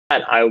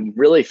I'm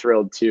really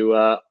thrilled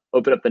to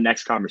open up the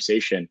next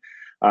conversation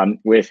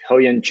with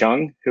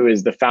Cheung, who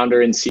is the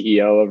founder and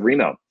CEO of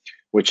Remo,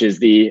 which is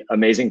the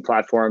amazing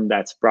platform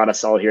that's brought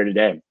us all here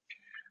today.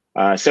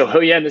 So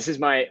Hoyen, this is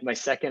my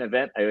second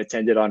event I've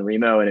attended on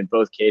Remo, and in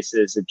both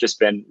cases, I've just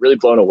been really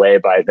blown away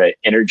by the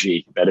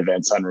energy that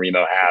events on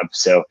Remo have.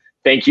 So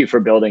thank you for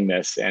building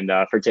this and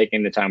for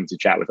taking the time to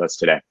chat with us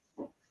today.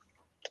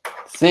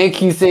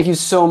 Thank you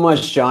so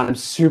much, John. I'm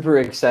super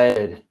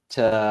excited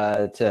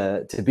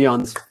to be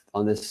on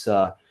this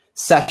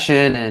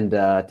session and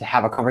to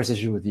have a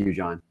conversation with you,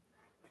 John.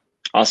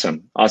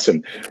 Awesome.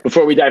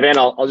 Before we dive in,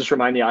 I'll just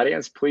remind the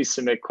audience, please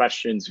submit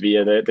questions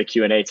via the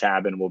Q&A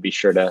tab, and we'll be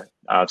sure to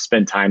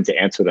spend time to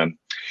answer them.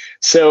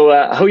 So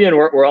Hoyen,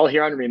 we're all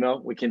here on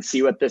Remo. We can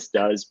see what this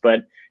does,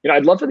 but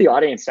I'd love for the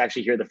audience to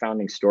actually hear the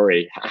founding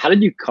story. How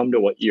did you come to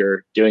what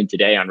you're doing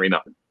today on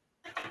Remo?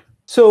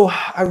 So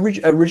I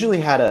originally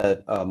had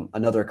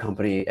another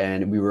company,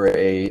 and we were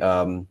a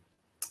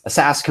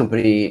SaaS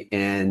company,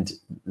 and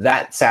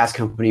that SaaS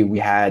company, we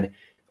had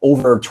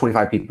over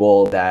 25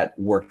 people that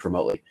worked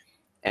remotely.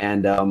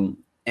 And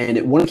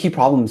one of the key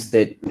problems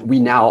that we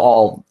now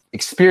all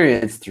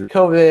experience through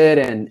COVID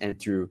and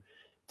through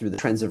the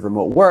trends of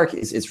remote work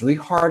is it's really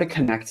hard to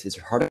connect. It's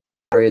hard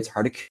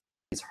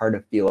to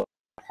feel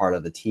part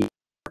of the team,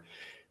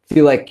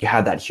 feel like you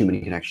have that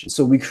human connection.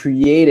 So we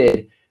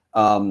created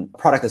a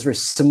product that's very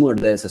similar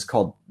to this. It's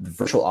called the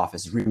Virtual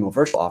Office, Remo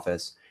Virtual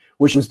Office,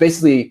 which was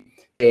basically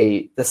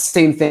the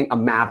same thing, a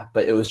map,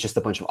 but it was just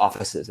a bunch of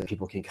offices and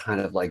people can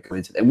kind of like go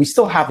into it. And we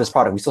still have this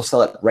product. We still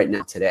sell it right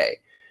now today.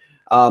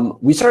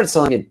 We started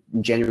selling it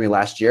in January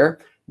last year.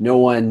 No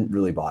one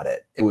really bought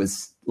it. It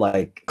was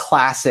like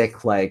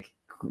classic, like,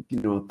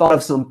 thought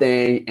of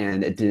something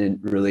and it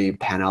didn't really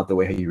pan out the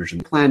way you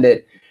originally planned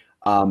it.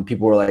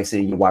 People were like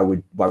saying, why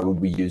would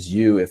we use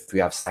you if we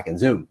have Slack and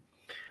Zoom?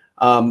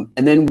 And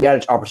then we had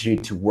an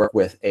opportunity to work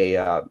with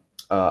a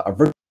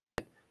virtual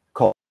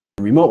called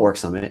Remote Work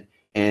Summit.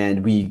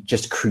 And we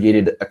just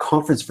created a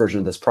conference version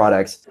of this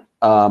product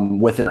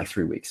within like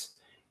 3 weeks.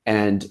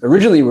 And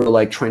originally we were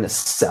like trying to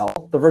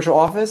sell the virtual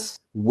office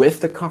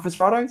with the conference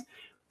product.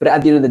 But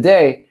at the end of the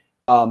day,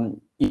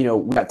 we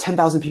got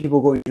 10,000 people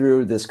going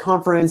through this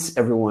conference.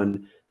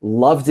 Everyone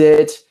loved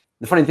it.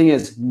 The funny thing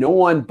is no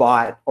one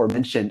bought or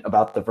mentioned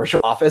about the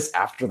virtual office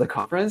after the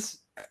conference.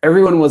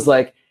 Everyone was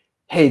like,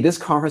 hey, this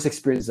conference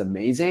experience is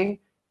amazing.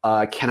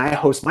 Can I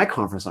host my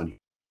conference on here?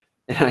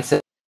 And I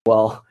said,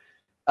 well,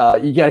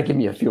 you got to give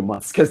me a few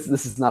months because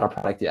this is not a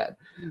product yet.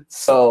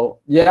 So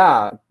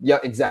yeah,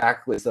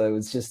 exactly. So it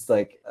was just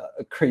like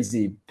a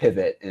crazy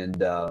pivot,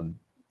 and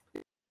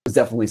it was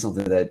definitely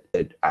something that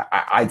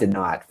I did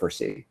not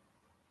foresee.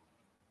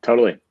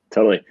 Totally.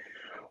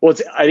 Well,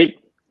 I think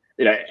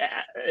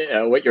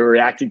what you're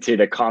reacting to,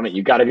 the comment,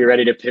 you got to be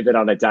ready to pivot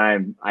on a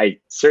dime. I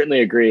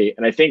certainly agree,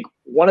 and I think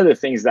one of the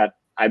things that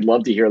I'd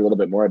love to hear a little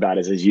bit more about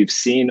is you've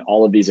seen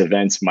all of these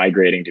events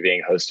migrating to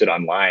being hosted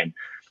online.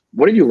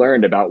 What have you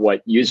learned about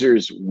what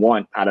users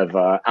want out of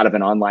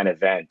an online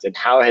event, and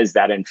how has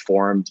that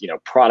informed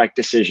product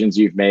decisions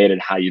you've made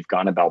and how you've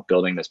gone about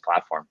building this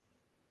platform?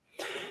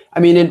 I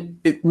mean,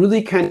 it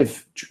really kind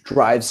of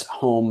drives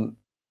home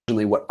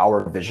what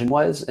our vision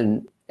was,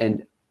 and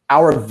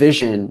our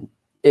vision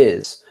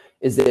is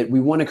that we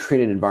want to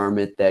create an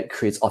environment that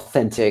creates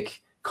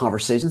authentic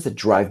conversations that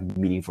drive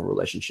meaningful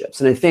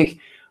relationships. And I think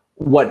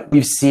what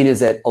we've seen is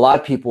that a lot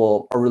of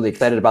people are really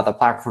excited about the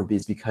platform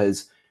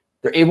because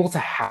they're able to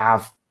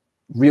have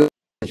real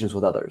conversations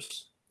with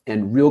others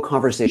and real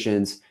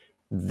conversations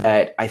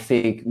that I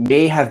think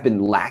may have been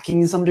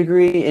lacking in some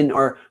degree in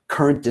our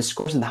current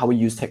discourse and how we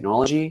use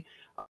technology.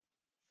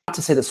 Not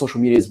to say that social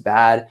media is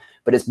bad,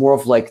 but it's more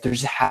of like there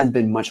just hasn't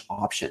been much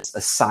options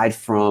aside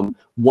from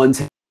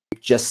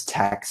just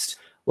text.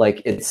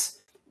 Like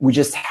we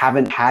just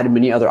haven't had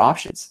many other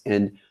options.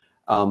 And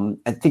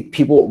I think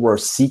people were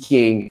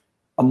seeking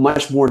a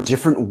much more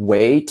different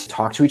way to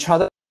talk to each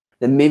other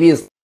that maybe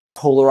is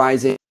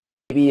polarizing,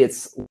 maybe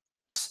it's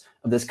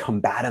of this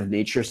combative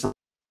nature sometimes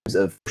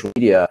of social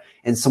media,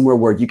 and somewhere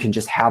where you can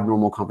just have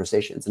normal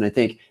conversations. And I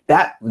think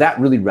that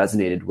really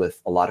resonated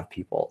with a lot of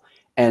people.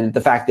 And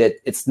the fact that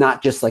it's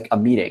not just like a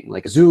meeting,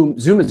 like Zoom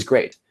is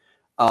great.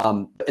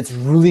 It's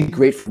really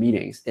great for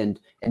meetings. And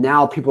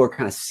now people are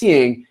kind of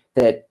seeing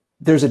that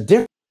there's a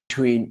difference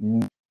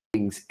between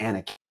meetings and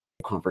a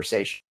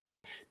conversation,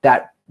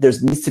 that there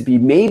needs to be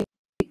maybe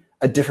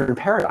a different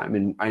paradigm.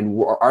 And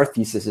our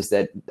thesis is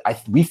that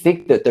we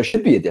think that there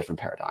should be a different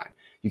paradigm.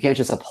 You can't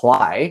just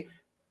apply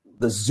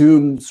the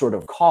Zoom sort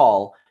of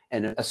call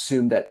and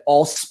assume that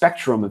all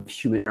spectrum of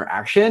human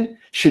interaction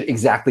should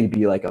exactly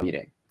be like a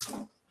meeting.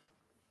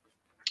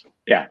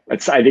 Yeah,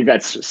 I think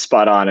that's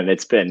spot on. And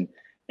it's been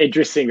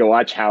interesting to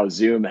watch how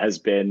Zoom has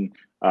been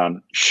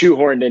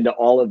shoehorned into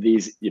all of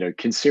these,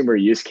 consumer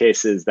use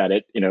cases that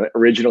it,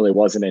 originally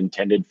wasn't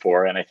intended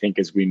for. And I think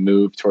as we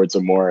move towards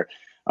a more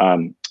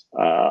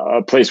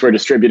a place where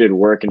distributed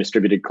work and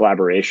distributed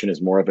collaboration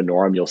is more of a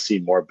norm, you'll see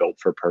more built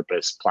for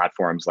purpose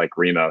platforms like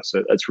Remo.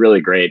 So that's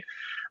really great.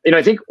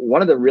 I think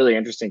one of the really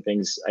interesting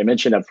things I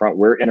mentioned up front,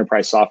 we're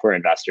enterprise software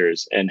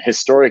investors, and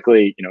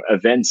historically,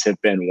 events have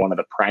been one of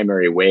the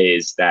primary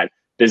ways that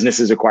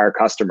businesses acquire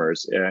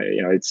customers.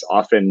 It's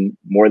often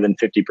more than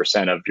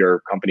 50% of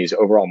your company's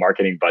overall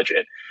marketing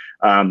budget.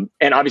 And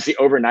obviously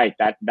overnight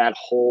that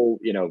whole,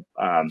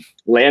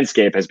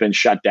 landscape has been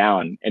shut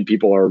down, and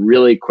people are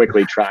really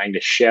quickly trying to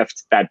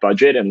shift that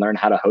budget and learn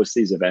how to host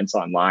these events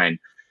online.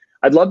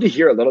 I'd love to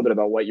hear a little bit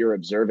about what you're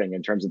observing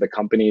in terms of the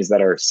companies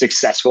that are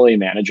successfully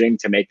managing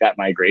to make that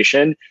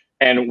migration,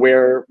 and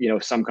where,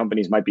 some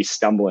companies might be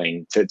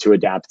stumbling to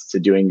adapt to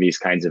doing these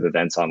kinds of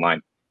events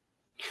online.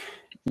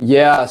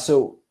 Yeah,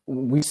 so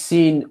we've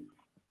seen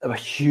a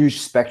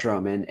huge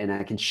spectrum, and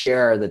I can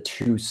share the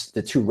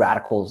two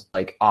radical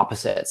like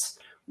opposites.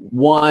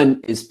 One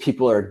is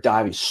people are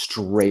diving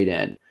straight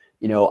in.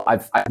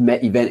 I've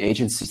met event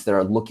agencies that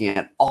are looking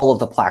at all of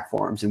the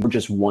platforms, and we're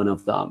just one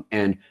of them,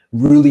 and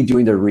really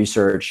doing their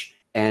research.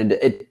 And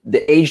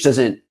the age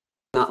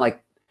not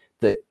like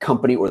the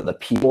company or the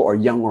people or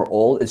young or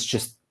old. It's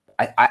just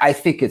I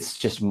think it's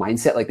just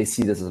mindset. Like they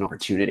see this as an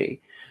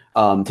opportunity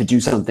to do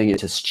something and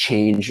to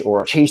change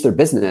their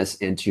business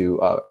and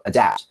to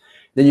adapt.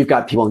 Then you've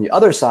got people on the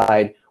other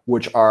side,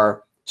 which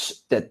are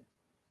that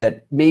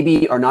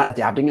maybe are not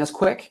adapting as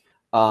quick.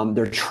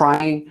 They're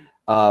trying.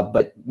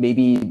 But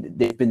maybe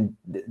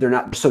they're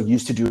not so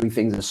used to doing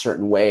things in a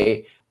certain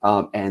way,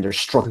 and they're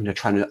struggling to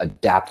try to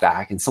adapt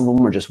back. And some of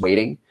them are just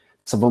waiting.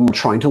 Some of them are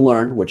trying to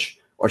learn, which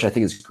I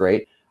think is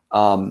great.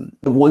 The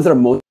ones that are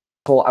most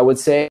helpful, I would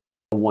say,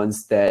 the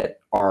ones that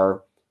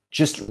are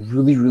just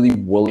really, really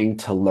willing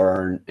to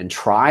learn and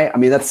try. I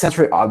mean, that sounds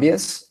very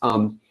obvious.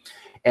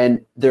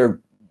 And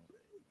they're,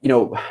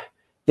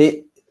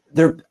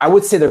 I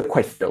would say they're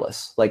quite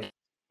fearless. Like,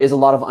 there's a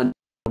lot of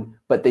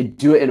but they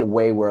do it in a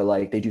way where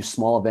like they do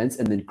small events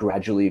and then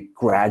gradually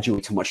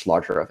graduate to much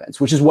larger events,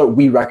 which is what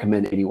we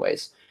recommend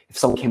anyways. If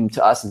someone came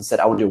to us and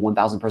said, I want to do a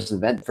 1,000 person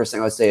event, the first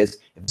thing I would say is,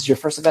 if this is your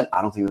first event,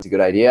 I don't think that's a good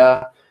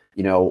idea,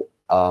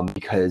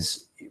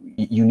 because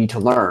you need to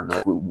learn.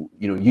 Like,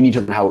 you need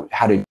to learn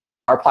how to use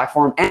our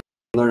platform and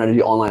learn how to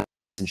do online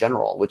in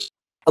general, which is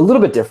a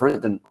little bit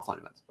different than offline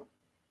events.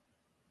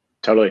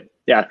 Totally.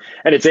 Yeah.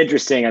 And it's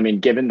interesting. I mean,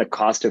 given the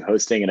cost of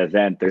hosting an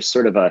event, there's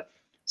sort of a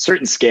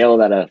certain scale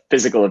that a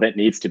physical event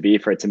needs to be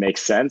for it to make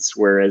sense.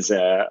 Whereas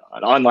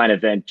an online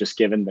event, just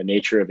given the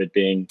nature of it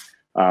being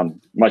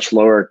much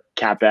lower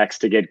CapEx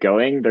to get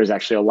going, there's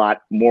actually a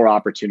lot more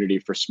opportunity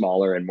for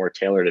smaller and more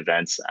tailored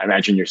events. I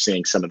imagine you're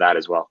seeing some of that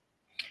as well.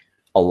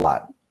 A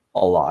lot.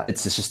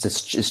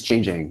 It's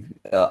changing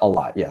a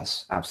lot.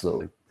 Yes,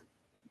 absolutely.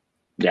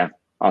 Yeah.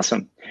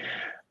 Awesome.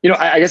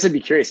 I guess I'd be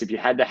curious if you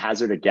had to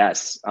hazard a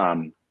guess,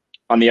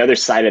 on the other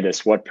side of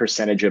this, what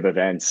percentage of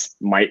events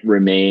might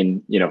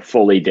remain,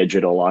 fully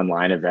digital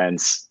online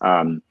events?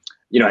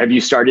 Have you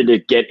started to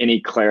get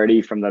any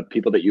clarity from the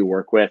people that you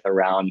work with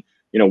around,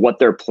 what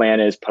their plan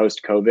is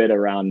post-COVID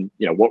around,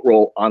 what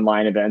role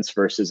online events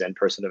versus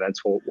in-person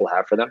events will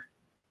have for them?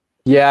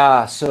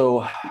 Yeah,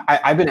 so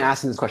I've been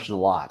asking this question a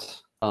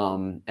lot.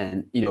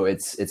 And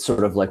it's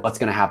sort of like, what's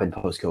going to happen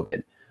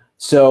post-COVID?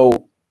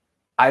 So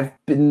I've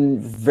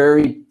been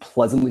very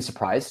pleasantly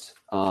surprised,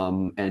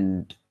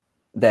 and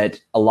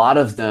that a lot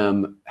of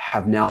them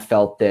have now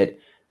felt that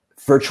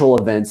virtual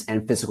events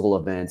and physical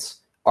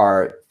events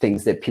are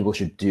things that people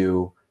should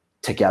do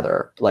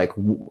together. Like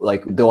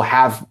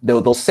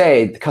they'll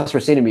say, the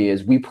customers say to me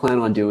is, we plan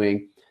on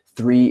doing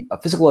 3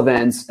 physical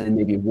events and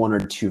maybe 1 or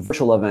 2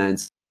 virtual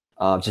events,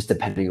 just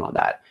depending on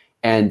that.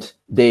 And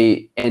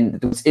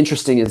what's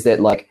interesting is that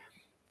like,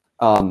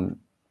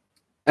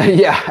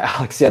 yeah,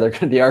 Alex, yeah,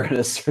 they are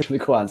gonna certainly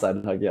go outside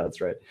and hug. Yeah,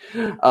 that's right.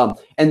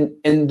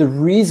 And the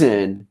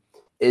reason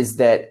is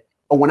that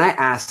when I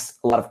asked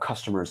a lot of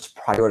customers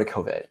prior to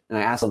COVID, and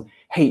I asked them,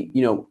 hey,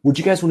 would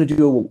you guys want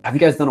to have you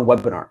guys done a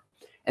webinar?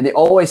 And they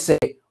always say,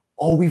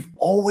 oh, we've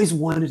always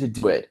wanted to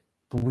do it,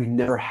 but we've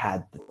never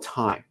had the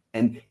time.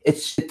 And it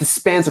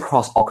spans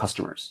across all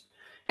customers.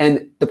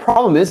 And the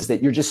problem is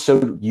that you're just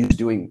so used to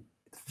doing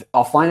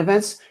offline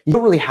events, you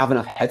don't really have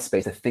enough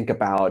headspace to think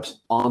about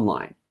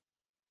online.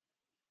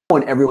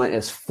 When everyone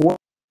is forced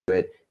to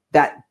it,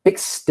 that big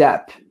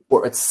step,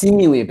 or it's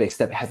seemingly a big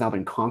step, has now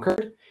been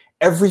conquered.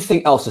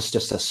 Everything else is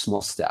just a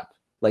small step.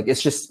 Like,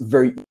 it's just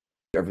very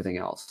everything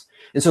else.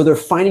 And so they're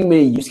finding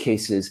many use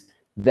cases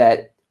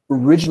that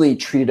originally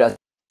treated us as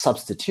a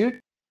substitute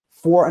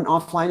for an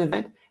offline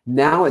event.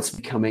 Now it's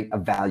becoming a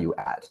value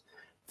add.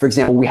 For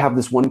example, we have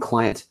this one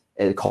client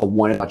called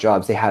One About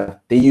Jobs.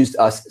 They used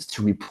us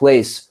to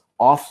replace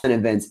offline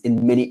events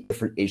in many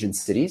different Asian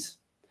cities.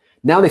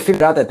 Now they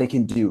figured out that they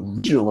can do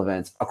regional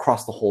events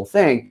across the whole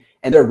thing,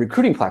 and they're a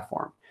recruiting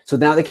platform. So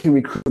now they can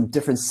recruit from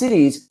different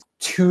cities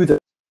to the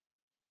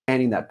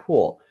expanding that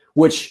pool,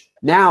 which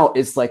now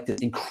is like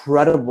this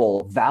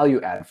incredible value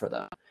add for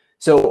them.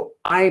 So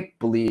I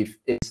believe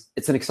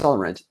it's an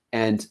accelerant,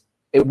 and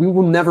we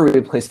will never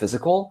replace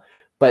physical,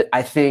 but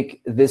I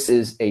think this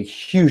is a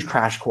huge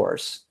crash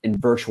course in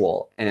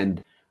virtual.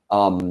 And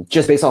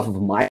just based off of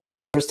my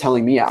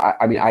telling me,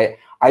 I mean,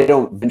 I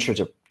don't venture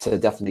to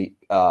definitely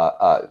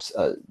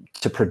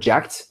to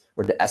project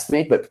or to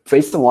estimate, but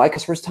based on what my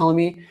customers telling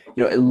me,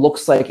 it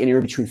looks like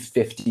anywhere between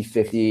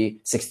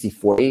 50-50,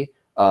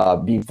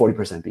 60-40, being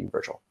 40% being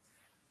virtual.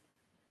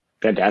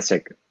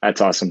 Fantastic. That's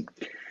awesome.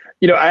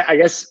 I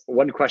guess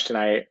one question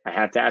I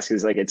have to ask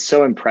is, like, it's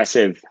so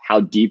impressive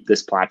how deep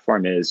this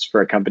platform is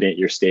for a company at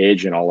your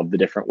stage and all of the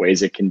different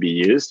ways it can be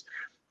used.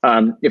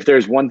 If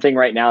there's one thing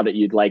right now that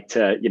you'd like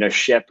to,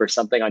 ship, or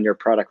something on your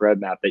product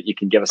roadmap that you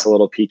can give us a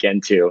little peek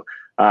into,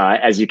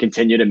 as you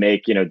continue to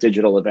make,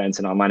 digital events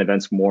and online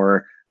events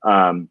more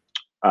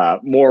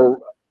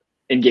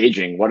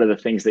engaging, what are the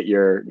things that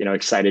you're,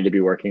 excited to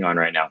be working on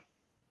right now?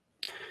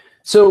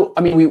 So,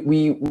 I mean,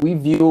 we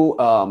view,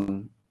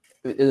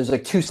 there's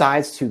like two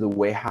sides to the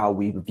way how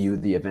we view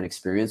the event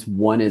experience.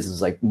 One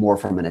is like more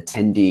from an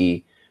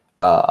attendee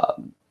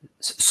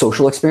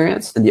social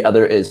experience, and the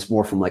other is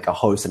more from like a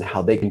host and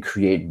how they can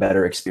create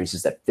better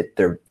experiences that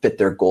fit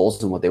their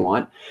goals and what they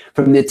want.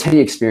 From the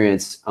attendee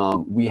experience,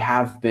 we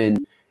have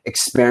been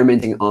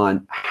experimenting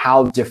on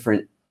how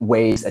different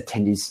ways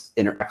attendees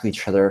interact with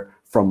each other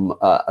from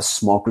a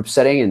small group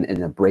setting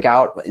and a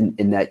breakout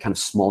in that kind of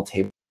small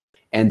table,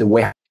 and the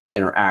way how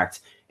they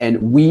interact.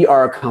 And we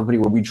are a company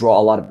where we draw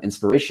a lot of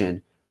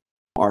inspiration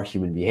from our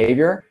human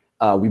behavior.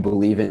 We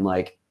believe in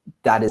like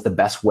that is the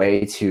best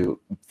way to,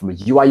 from a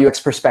UI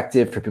UX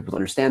perspective, for people to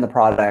understand the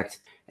product.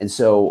 And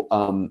so,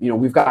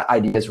 we've got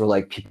ideas where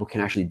like people can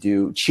actually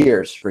do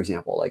cheers, for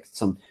example, like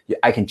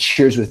I can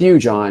cheers with you,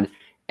 John,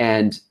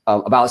 and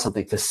about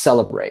something to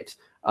celebrate,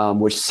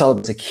 which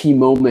celebrates a key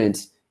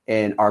moment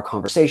in our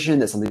conversation.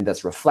 That's something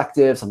that's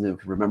reflective, something we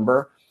can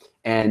remember.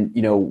 And,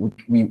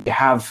 we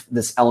have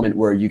this element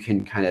where you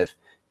can kind of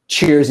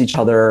cheers each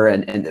other,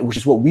 and which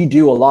is what we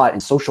do a lot in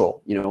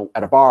social,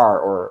 at a bar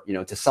or,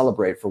 to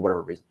celebrate for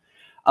whatever reason.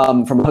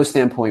 From a host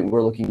standpoint,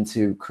 we're looking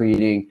to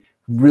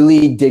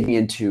really digging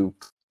into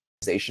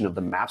customization of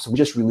the map. So we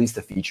just released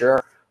a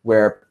feature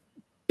where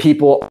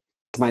people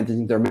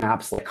customizing their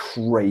maps like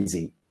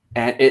crazy,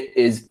 and it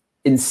is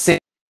insane.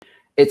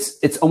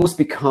 It's almost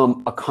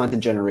become a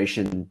content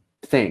generation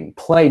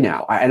play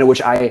now. I know,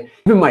 which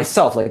even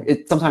myself,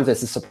 like sometimes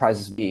this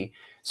surprises me.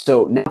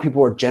 So now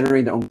people are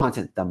generating their own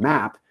content, the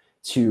map,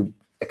 to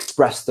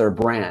express their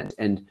brand.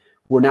 And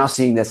we're now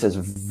seeing this as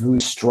a really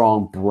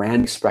strong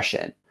brand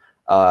expression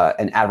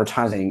and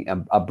advertising,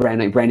 a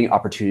branding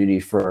opportunity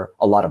for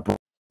a lot of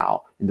brands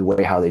now in the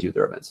way how they do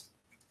their events.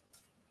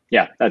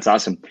 Yeah, that's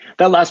awesome.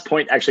 That last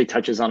point actually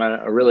touches on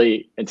a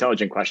really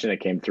intelligent question that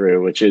came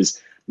through, which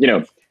is,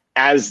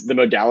 as the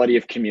modality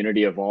of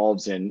community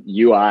evolves and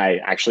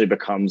UI actually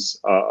becomes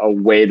a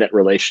way that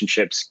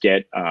relationships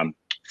get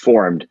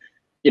formed,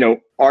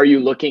 are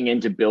you looking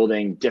into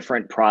building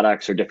different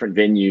products or different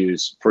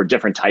venues for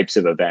different types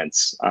of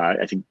events?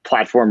 I think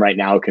platform right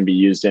now can be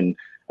used in,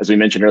 as we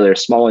mentioned earlier,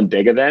 small and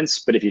big events.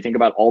 But if you think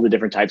about all the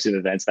different types of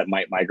events that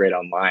might migrate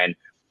online,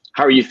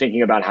 how are you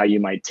thinking about how you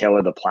might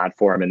tailor the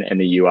platform and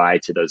the UI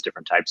to those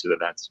different types of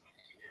events?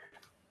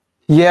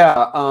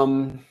 Yeah,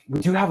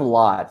 we do have a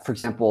lot. For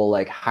example,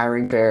 like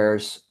hiring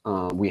fairs.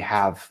 We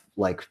have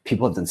like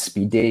people have done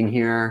speed dating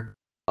here.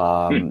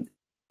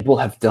 People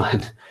have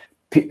done.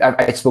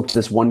 I spoke to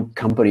this one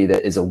company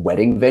that is a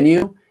wedding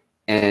venue,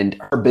 and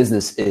her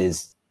business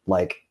is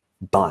like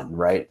done,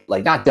 right?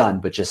 Like not done,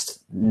 but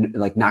just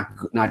like not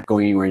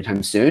going anywhere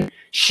anytime soon.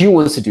 She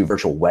wants to do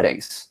virtual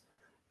weddings.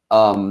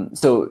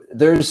 So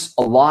there's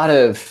a lot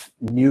of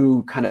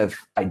new kind of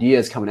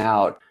ideas coming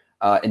out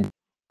in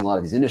a lot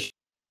of these industries.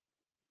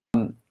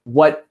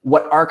 What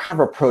our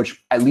kind of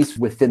approach, at least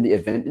within the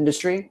event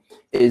industry,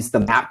 is the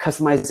map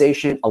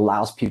customization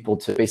allows people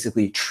to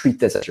basically treat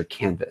this as your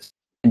canvas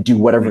and do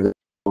whatever they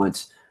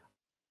want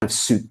to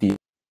suit the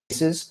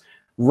cases.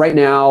 Right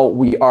now,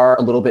 we are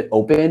a little bit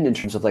open in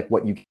terms of like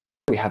we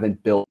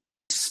haven't built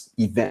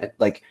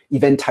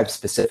event type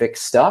specific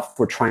stuff.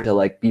 We're trying to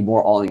like be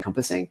more all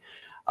encompassing.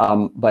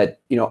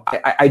 But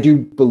I do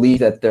believe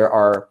that there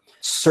are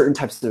certain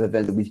types of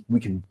events that we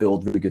can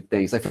build really good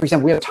things. Like for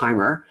example, we have a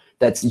timer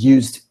that's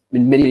used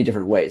in many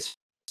different ways.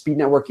 Speed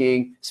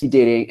networking, speed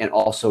dating, and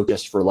also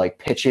just for like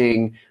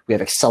pitching. We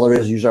have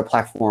accelerators use our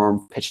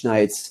platform, pitch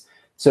nights.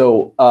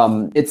 So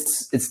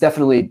it's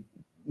definitely,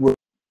 we're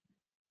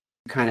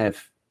kind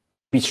of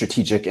be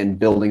strategic in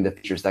building the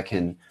features that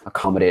can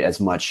accommodate as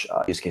much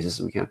use cases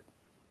as we can.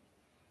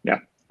 Yeah,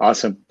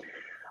 awesome.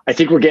 I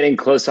think we're getting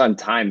close on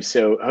time.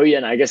 So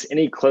Ho-Yen, I guess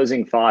any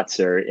closing thoughts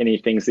or any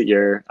things that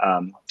you're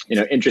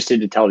interested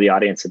to tell the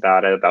audience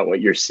about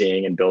what you're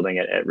seeing and building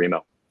at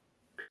Remo?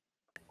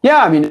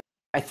 Yeah, I mean,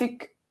 I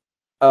think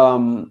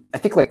like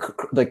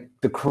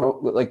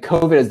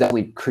COVID has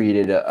definitely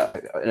created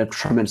a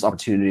tremendous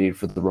opportunity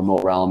for the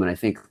remote realm, and I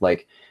think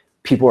like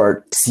people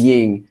are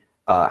seeing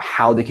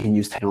how they can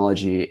use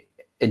technology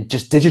and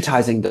just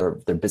digitizing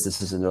their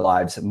businesses and their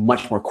lives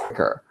much more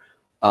quicker.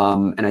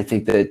 And I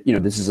think that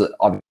this is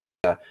a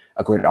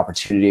great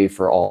opportunity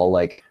for all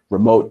like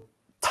remote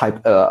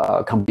type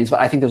companies, but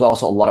I think there's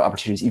also a lot of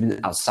opportunities even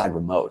outside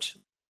remote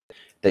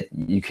that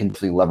you can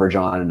leverage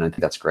on, and I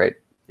think that's great.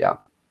 Yeah.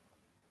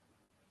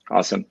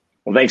 Awesome.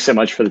 Well, thanks so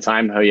much for the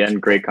time, Ho Yen.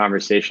 Great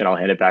conversation. I'll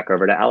hand it back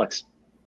over to Alex.